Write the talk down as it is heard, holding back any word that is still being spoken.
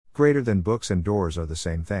greater than books and doors are the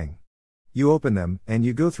same thing. You open them, and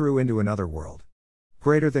you go through into another world.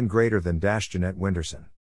 Greater than Jeanette Winterson.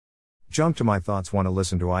 Jump to my thoughts. Want to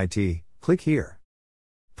listen to it? Click here.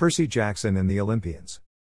 Percy Jackson and the Olympians.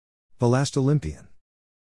 The Last Olympian.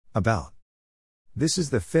 About. This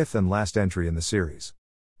is the fifth and last entry in the series.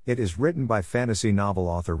 It is written by fantasy novel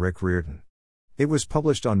author Rick Riordan. It was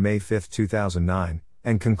published on May 5, 2009,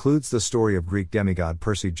 and concludes the story of Greek demigod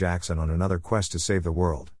Percy Jackson on another quest to save the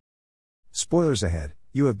world. Spoilers ahead,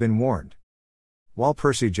 you have been warned. While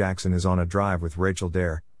Percy Jackson is on a drive with Rachel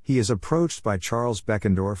Dare, he is approached by Charles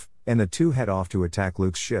Beckendorf, and the two head off to attack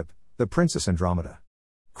Luke's ship, the Princess Andromeda.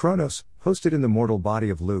 Kronos, hosted in the mortal body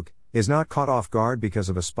of Luke, is not caught off guard because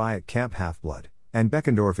of a spy at Camp Half-Blood, and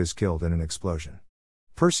Beckendorf is killed in an explosion.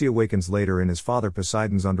 Percy awakens later in his father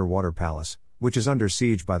Poseidon's underwater palace, which is under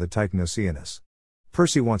siege by the Titan Oceanus.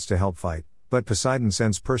 Percy wants to help fight, but Poseidon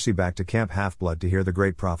sends Percy back to Camp Half-Blood to hear the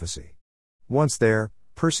great prophecy. Once there,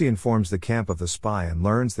 Percy informs the camp of the spy and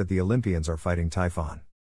learns that the Olympians are fighting Typhon.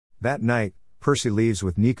 That night, Percy leaves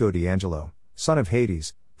with Nico D'Angelo, son of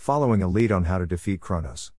Hades, following a lead on how to defeat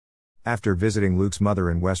Kronos. After visiting Luke's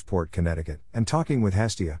mother in Westport, Connecticut, and talking with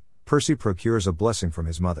Hestia, Percy procures a blessing from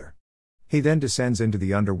his mother. He then descends into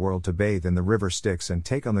the underworld to bathe in the river Styx and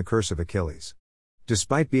take on the curse of Achilles.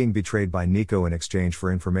 Despite being betrayed by Nico in exchange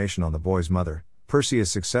for information on the boy's mother, Percy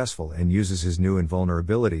is successful and uses his new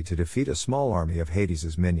invulnerability to defeat a small army of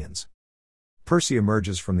Hades' minions. Percy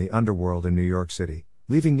emerges from the underworld in New York City,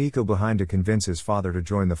 leaving Nico behind to convince his father to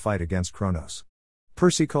join the fight against Kronos.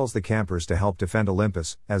 Percy calls the campers to help defend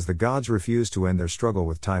Olympus, as the gods refuse to end their struggle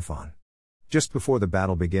with Typhon. Just before the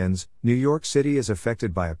battle begins, New York City is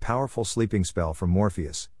affected by a powerful sleeping spell from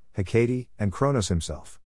Morpheus, Hecate, and Kronos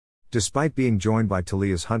himself. Despite being joined by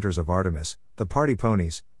Talia's hunters of Artemis, the party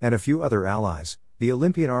ponies, and a few other allies, the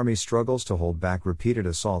Olympian army struggles to hold back repeated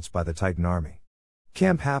assaults by the Titan army.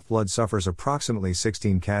 Camp Half-Blood suffers approximately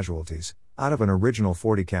 16 casualties, out of an original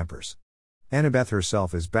 40 campers. Annabeth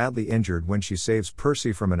herself is badly injured when she saves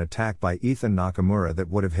Percy from an attack by Ethan Nakamura that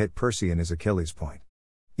would have hit Percy in his Achilles point.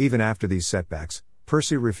 Even after these setbacks,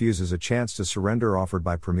 Percy refuses a chance to surrender offered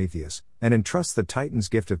by Prometheus, and entrusts the Titan's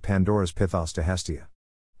gift of Pandora's Pythos to Hestia.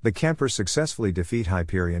 The campers successfully defeat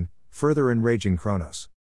Hyperion, further enraging Kronos.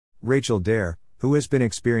 Rachel Dare, who has been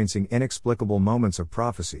experiencing inexplicable moments of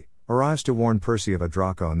prophecy, arrives to warn Percy of a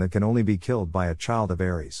Drakon that can only be killed by a child of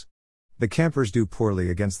Ares. The campers do poorly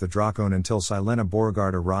against the Drakon until Silena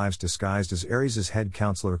Beauregard arrives disguised as Ares' head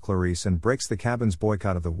counselor Clarice and breaks the cabin's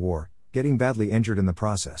boycott of the war, getting badly injured in the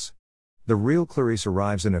process. The real Clarice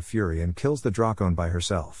arrives in a fury and kills the Drakon by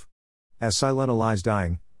herself. As Silena lies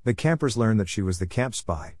dying, the campers learn that she was the camp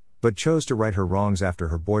spy, but chose to right her wrongs after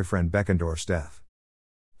her boyfriend Beckendorf's death.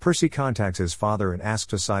 Percy contacts his father and asks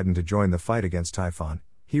Poseidon to join the fight against Typhon.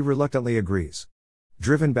 He reluctantly agrees.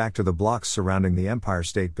 Driven back to the blocks surrounding the Empire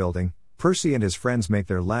State Building, Percy and his friends make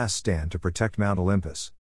their last stand to protect Mount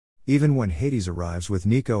Olympus. Even when Hades arrives with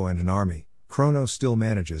Nico and an army, Kronos still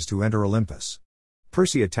manages to enter Olympus.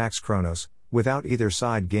 Percy attacks Kronos, without either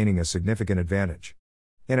side gaining a significant advantage.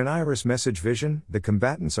 In an Iris message vision, the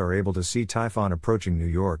combatants are able to see Typhon approaching New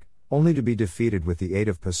York, only to be defeated with the aid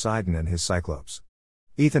of Poseidon and his Cyclops.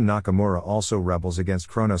 Ethan Nakamura also rebels against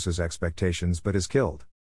Kronos' expectations but is killed.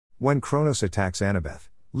 When Kronos attacks Annabeth,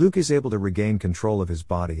 Luke is able to regain control of his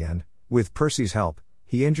body and, with Percy's help,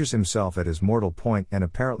 he injures himself at his mortal point and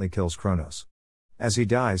apparently kills Kronos. As he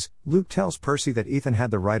dies, Luke tells Percy that Ethan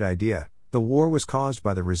had the right idea: the war was caused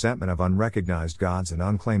by the resentment of unrecognized gods and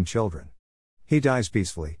unclaimed children. He dies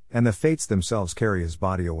peacefully, and the fates themselves carry his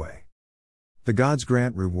body away. The gods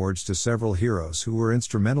grant rewards to several heroes who were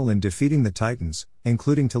instrumental in defeating the Titans,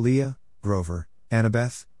 including Talia, Grover,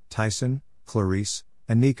 Annabeth, Tyson, Clarice,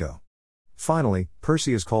 and Nico. Finally,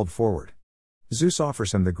 Percy is called forward. Zeus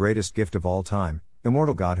offers him the greatest gift of all time,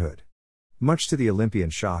 immortal godhood. Much to the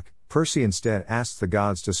Olympian shock, Percy instead asks the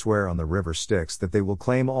gods to swear on the river Styx that they will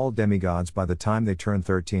claim all demigods by the time they turn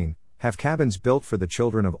 13, have cabins built for the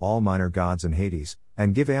children of all minor gods in Hades,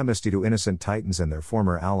 and give amnesty to innocent Titans and their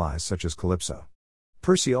former allies such as Calypso.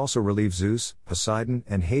 Percy also relieves Zeus, Poseidon,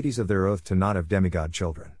 and Hades of their oath to not have demigod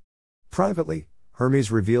children. Privately, Hermes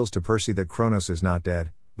reveals to Percy that Kronos is not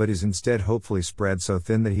dead, but is instead hopefully spread so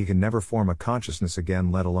thin that he can never form a consciousness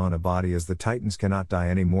again, let alone a body, as the Titans cannot die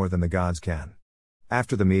any more than the gods can.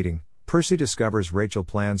 After the meeting, Percy discovers Rachel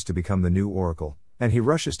plans to become the new Oracle, and he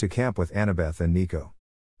rushes to camp with Annabeth and Nico.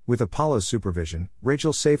 With Apollo's supervision,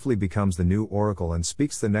 Rachel safely becomes the new Oracle and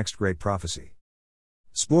speaks the next great prophecy.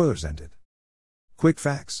 Spoilers ended. Quick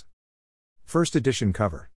facts. First edition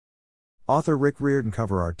cover. Author Rick Riordan.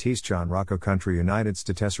 Cover artiste John Rocco. Country United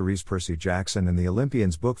States. Series Percy Jackson and the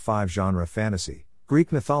Olympians. Book 5. Genre fantasy,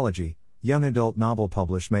 Greek mythology, young adult novel.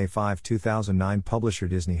 Published May 5, 2009. Publisher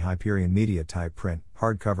Disney. Hyperion Media. Type print,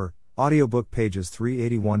 hardcover, audiobook. Pages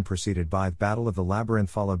 381. Preceded by The Battle of the Labyrinth,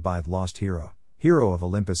 followed by The Lost Hero, Hero of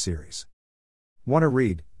Olympus series. Want to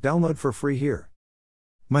read? Download for free here.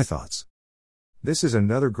 My thoughts. This is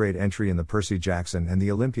another great entry in the Percy Jackson and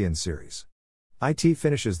the Olympian series. It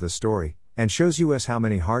finishes the story, and shows us how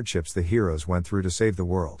many hardships the heroes went through to save the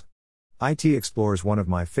world. It explores one of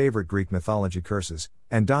my favorite Greek mythology curses,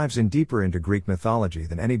 and dives in deeper into Greek mythology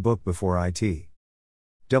than any book before it.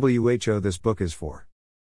 WHO. This book is for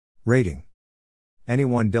rating.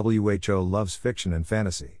 Anyone. WHO loves fiction and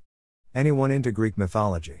fantasy. Anyone into Greek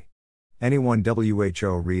mythology. Anyone.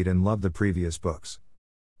 WHO read and love the previous books.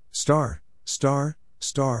 Star.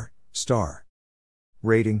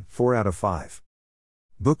 Rating, 4 out of 5.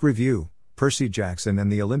 Book review, Percy Jackson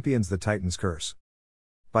and the Olympians. The Titan's Curse.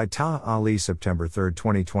 By Taha Ali. September 3,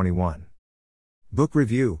 2021. Book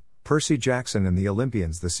review, Percy Jackson and the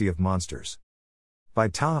Olympians. The Sea of Monsters. By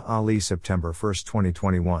Taha Ali. September 1,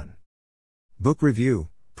 2021. Book review,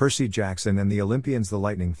 Percy Jackson and the Olympians. The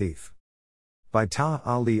Lightning Thief. By Taha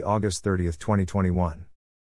Ali. August 30, 2021.